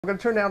We're going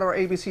to turn now to our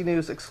ABC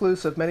News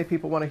exclusive. Many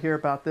people want to hear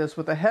about this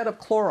with the head of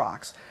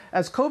Clorox.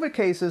 As COVID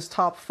cases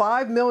top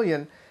 5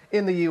 million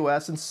in the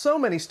U.S. and so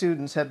many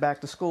students head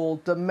back to school,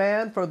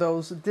 demand for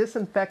those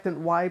disinfectant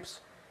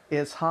wipes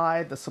is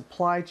high. The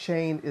supply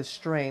chain is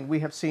strained. We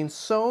have seen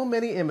so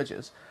many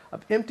images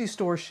of empty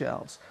store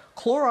shelves.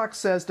 Clorox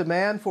says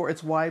demand for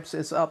its wipes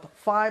is up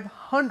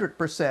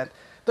 500%.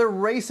 They're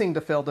racing to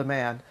fill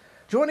demand.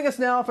 Joining us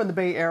now from the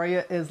Bay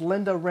Area is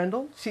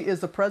Rendle. She is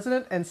the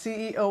president and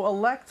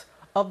CEO-elect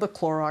of the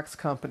Clorox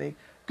company.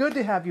 Good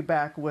to have you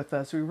back with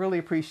us. We really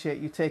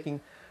appreciate you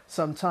taking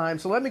some time.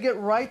 So let me get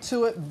right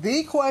to it.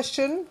 The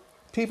question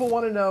people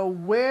want to know,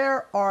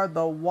 where are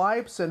the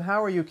wipes and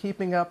how are you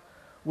keeping up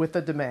with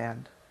the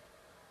demand?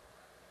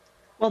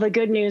 Well, the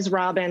good news,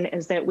 Robin,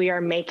 is that we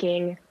are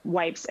making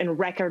wipes in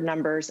record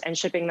numbers and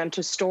shipping them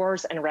to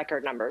stores in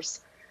record numbers.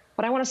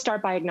 But I want to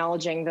start by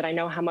acknowledging that I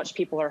know how much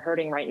people are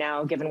hurting right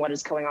now, given what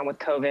is going on with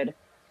COVID.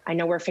 I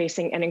know we're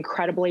facing an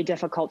incredibly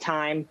difficult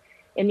time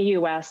in the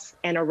U.S.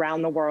 and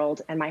around the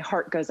world, and my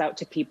heart goes out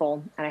to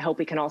people, and I hope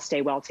we can all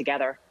stay well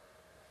together.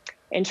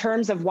 In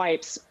terms of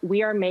wipes,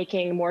 we are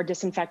making more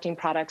disinfecting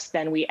products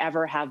than we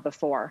ever have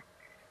before.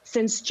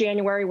 Since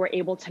January, we're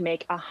able to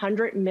make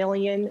 100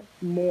 million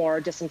more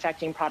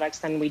disinfecting products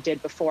than we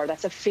did before.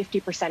 That's a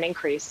 50%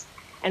 increase.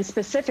 And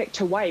specific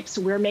to wipes,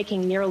 we're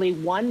making nearly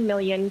 1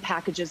 million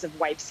packages of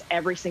wipes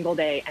every single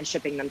day and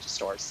shipping them to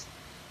stores.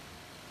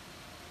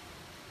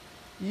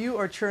 You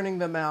are churning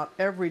them out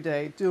every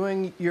day,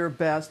 doing your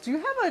best. Do you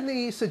have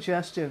any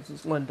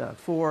suggestions, Linda,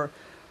 for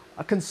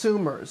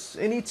consumers?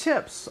 Any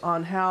tips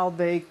on how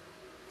they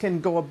can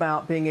go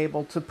about being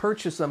able to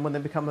purchase them when they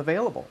become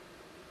available?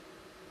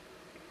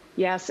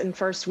 Yes, and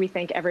first, we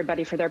thank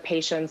everybody for their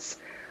patience.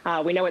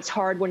 We know it's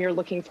hard when you're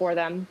looking for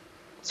them.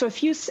 So a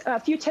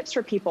few tips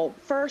for people.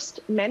 First,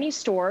 many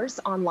stores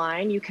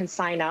online, you can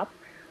sign up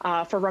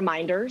for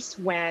reminders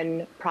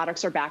when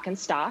products are back in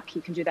stock.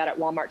 You can do that at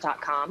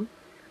walmart.com.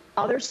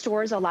 Other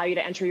stores allow you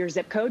to enter your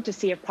zip code to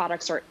see if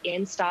products are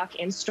in stock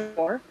in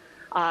store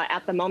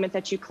at the moment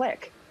that you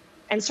click.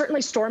 And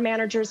certainly store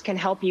managers can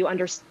help you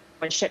understand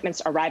when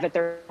shipments arrive at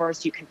their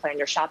stores. You can plan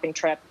your shopping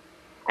trip.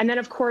 And then,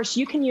 of course,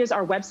 you can use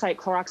our website,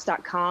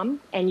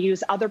 Clorox.com, and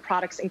use other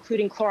products,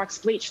 including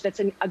Clorox bleach that's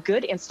in a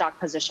good in-stock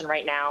position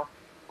right now.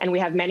 And we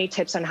have many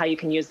tips on how you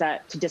can use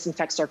that to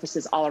disinfect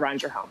surfaces all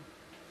around your home.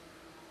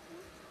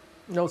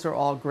 Those are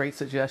all great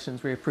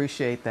suggestions. We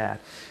appreciate that.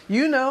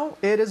 You know,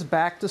 it is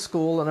back to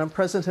school, and I'm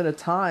present at a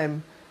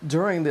time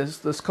during this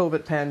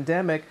COVID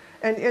pandemic,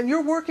 and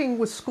you're working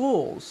with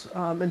schools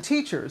and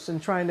teachers and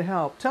trying to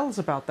help. Tell us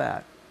about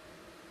that.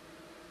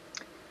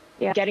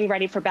 Yeah, getting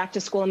ready for back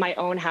to school in my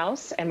own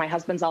house, and my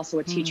husband's also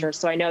a teacher,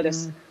 so I know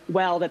this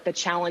well, that the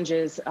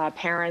challenges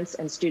parents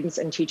and students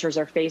and teachers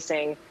are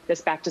facing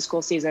this back to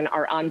school season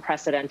are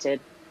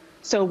unprecedented.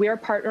 So we are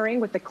partnering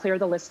with the Clear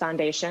the List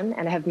Foundation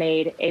and have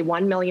made a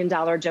 $1 million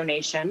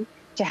donation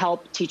to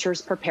help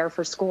teachers prepare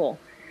for school.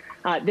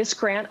 This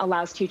grant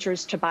allows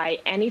teachers to buy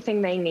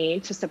anything they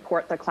need to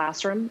support the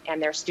classroom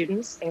and their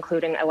students,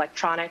 including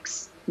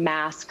electronics,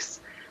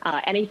 masks,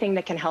 anything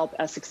that can help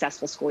a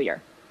successful school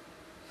year.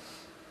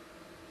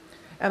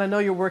 And I know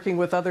you're working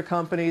with other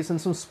companies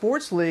and some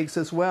sports leagues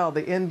as well,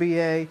 the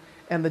NBA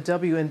and the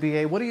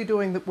WNBA. What are you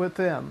doing with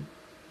them?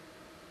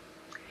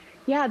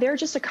 Yeah, there are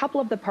just a couple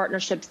of the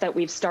partnerships that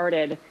we've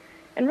started.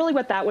 And really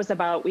what that was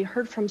about, we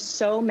heard from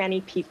so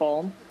many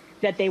people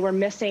that they were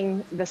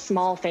missing the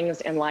small things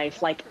in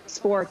life, like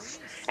sports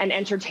and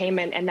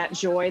entertainment and that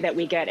joy that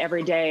we get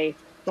every day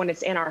when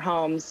it's in our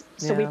homes.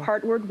 So we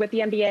partnered with the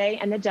NBA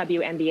and the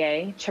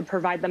WNBA to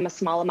provide them a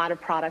small amount of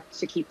product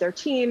to keep their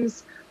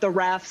teams, the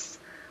refs,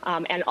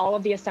 and all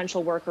of the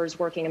essential workers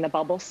working in the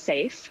bubble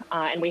safe.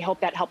 And we hope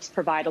that helps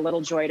provide a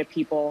little joy to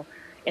people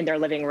in their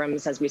living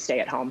rooms as we stay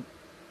at home.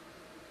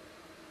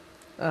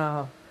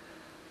 All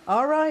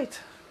right.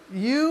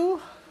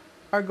 You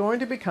are going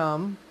to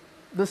become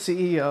the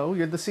CEO.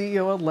 You're the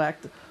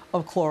CEO-elect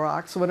of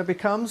Clorox. So when it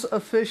becomes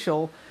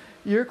official,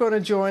 you're going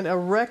to join a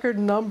record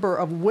number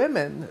of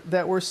women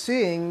that we're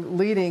seeing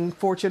leading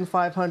Fortune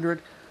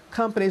 500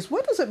 companies.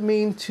 What does it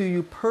mean to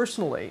you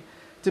personally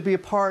to be a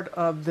part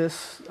of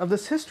this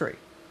history?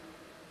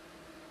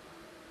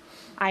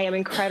 I am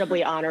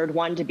incredibly honored,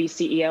 one, to be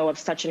CEO of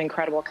such an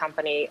incredible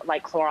company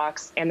like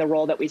Clorox and the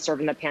role that we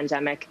serve in the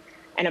pandemic.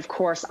 And of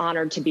course,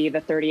 honored to be the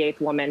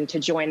 38th woman to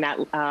join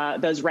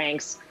those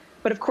ranks.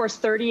 But of course,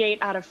 38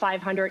 out of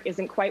 500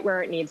 isn't quite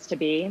where it needs to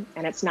be.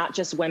 And it's not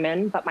just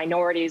women, but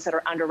minorities that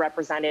are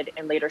underrepresented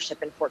in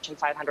leadership in Fortune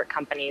 500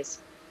 companies.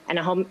 And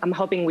I'm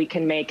hoping we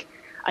can make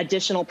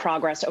additional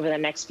progress over the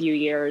next few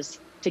years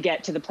to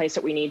get to the place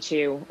that we need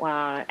to,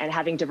 and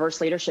having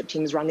diverse leadership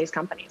teams run these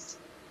companies.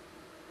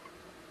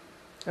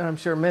 And I'm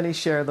sure many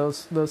share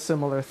those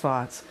similar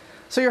thoughts.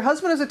 So your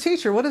husband is a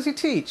teacher. What does he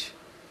teach?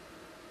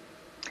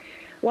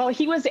 Well,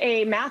 he was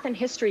a math and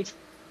history teacher.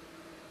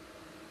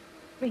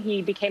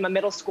 He became a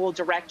middle school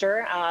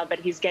director, but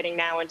he's getting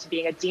now into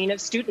being a dean of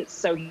students.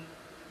 So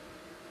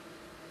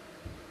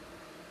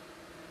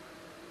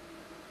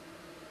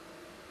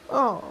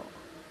Oh,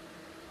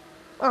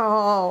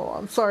 Oh,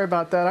 I'm sorry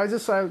about that.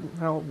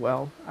 Oh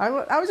well. I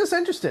was just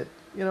interested,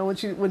 you know,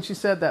 when she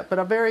said that. But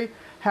I'm very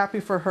happy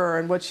for her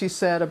and what she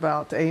said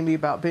about Amy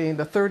about being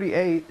the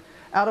 38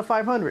 out of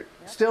 500.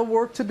 Yep. Still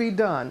work to be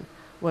done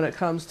when it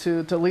comes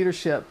to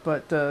leadership,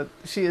 but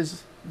she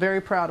is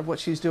very proud of what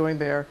she's doing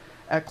there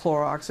at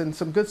Clorox, and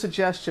some good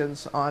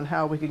suggestions on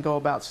how we can go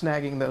about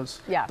snagging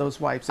those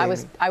wipes. Amy.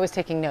 I was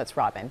taking notes,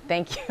 Robin.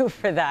 Thank you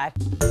for that.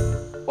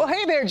 Well,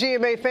 hey there,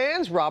 GMA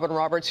fans. Robin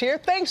Roberts here.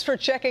 Thanks for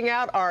checking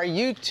out our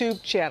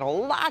YouTube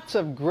channel. Lots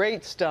of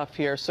great stuff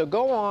here. So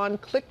go on,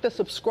 click the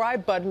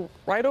subscribe button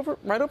right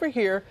over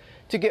here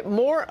to get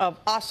more of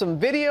awesome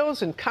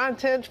videos and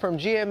content from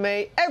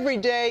GMA every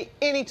day,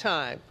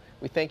 anytime.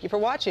 We thank you for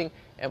watching,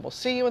 and we'll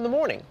see you in the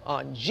morning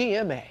on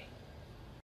GMA.